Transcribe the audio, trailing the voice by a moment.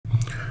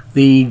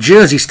The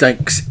Jersey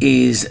Stakes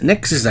is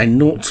next. Is a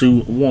 0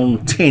 to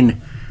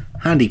 110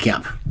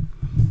 handicap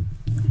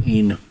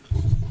in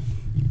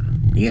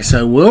the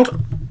SO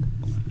world.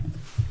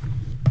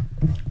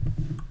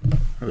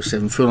 Over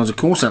 7 furlongs, of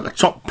course. At the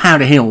top,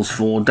 Powder Hills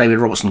for David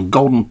Robertson,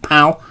 Golden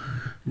Pal,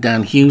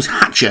 Dan Hughes,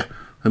 Hatcher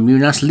for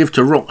Munas, Live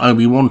to Rock,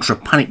 Obi-Wan,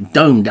 Trapanic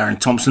Dome, Darren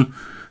Thompson,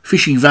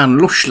 Fishy Van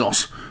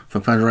Lushloss for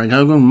Padraig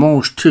Hogan,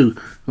 Mange 2,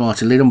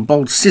 Martin Lidham,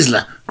 Bold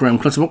Sizzler, Graham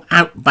Clutterbuck,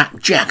 Outback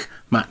Jack,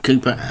 Matt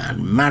Cooper,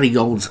 and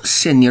Marigold's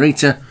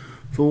Senorita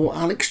for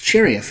Alex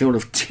Cherry, a field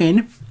of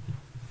 10.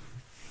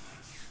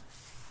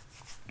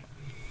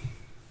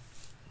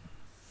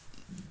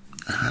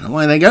 And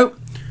away they go.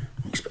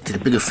 Expected a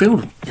bigger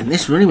field in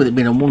this, really, with it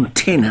being a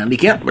 110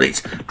 handicap, but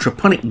it's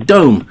Trapanic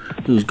Dome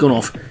who's gone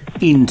off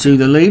into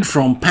the lead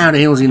from Powder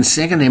Hills in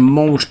second, then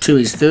Mange 2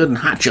 is third, and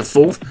Hatcher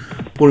fourth.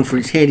 Pulling for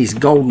its head is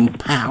Golden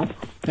Pal.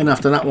 Then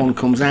after that one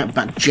comes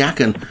Outback Jack,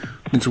 and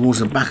then towards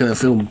the back of the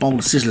field,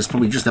 Bold Sizzler's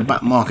probably just the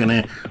back marker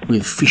there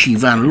with Fishy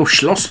Van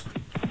Lushloss.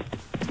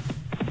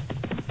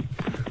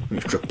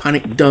 There's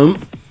Trapanic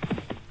Dome.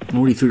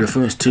 Already through the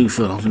first 2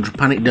 furlongs, and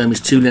Trapanic Dome is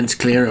 2 lengths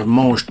clear of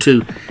Mange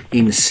 2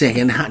 in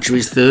second. Hatcher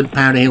is third.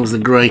 Powder Hills the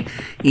grey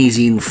is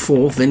in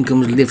fourth. Then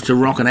comes Live to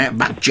Rock and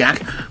Outback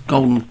Jack.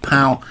 Golden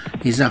Pal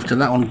is after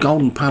that one.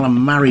 Golden Pal and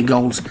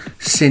Marigold's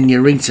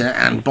Senorita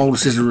and Bold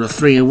Sizzler are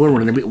 3 who were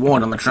running a bit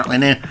wide on the track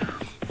line there.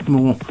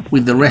 More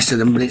with the rest of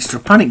them, but it's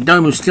Trapanic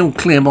Dome who's still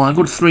clear by a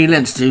good 3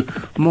 lengths to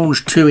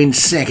Mange 2 in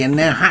second.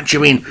 Now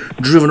Hatcher in,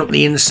 driven up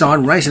the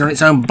inside, racing on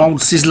its own.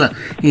 Bold Sizzler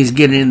is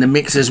getting in the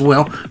mix as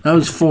well.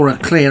 Those 4 are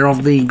clear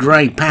of the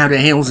grey Powder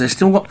Hills. They've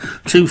still got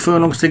 2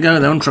 furlongs to go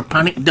though, and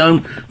Trapanic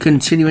Dome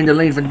continuing to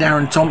lead for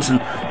Darren Thompson.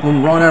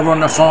 One right over on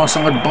the far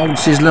side, Bold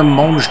Sizzler,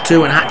 Mange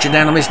 2 and Hatcher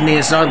down on this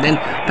near side. Then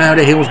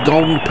Powder Hills,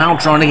 Golden Pal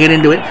trying to get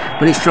into it,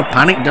 but it's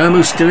Trapanic Dome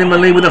who's still in the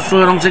lead with a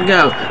furlong to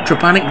go.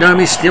 Trapanic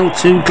Dome is still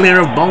 2 clear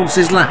of Bold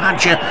Sizzler,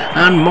 Hatcher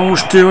and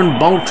Mange 2, and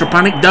Bold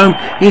Trapanic Dome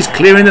is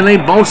clearing the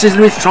lead. Bold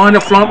Sizzler is trying to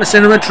fly up the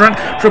centre of the track.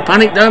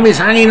 Trapanic Dome is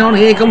hanging on.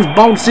 Here comes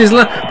Bold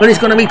Sizzler, but it's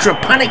going to be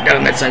Trapanic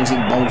Dome that takes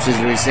it. Bold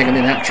Sizzler is second,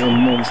 in Hatcher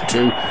and Mange 2.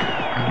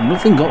 And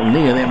nothing got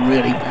near them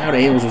really. Powder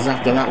Hills was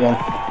after that one.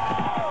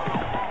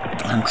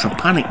 And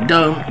Trapanic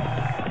Dome,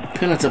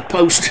 pillar to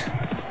post.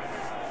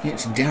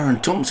 It's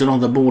Darren Thompson on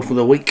the board for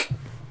the week.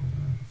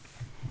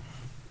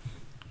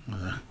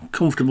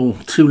 Comfortable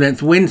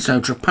 2-length win,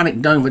 so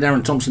Trapanic Dome for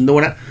Darren Thompson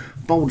doing it.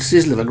 Bold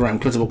Sizzler for Graham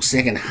Clutterbuck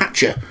second.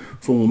 Hatcher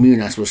for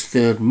Munas was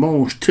third.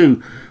 Mange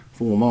 2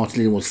 for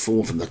Martin Lidham was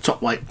fourth. And the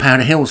top weight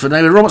Powder Hills for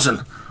David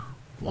Robertson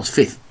was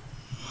fifth.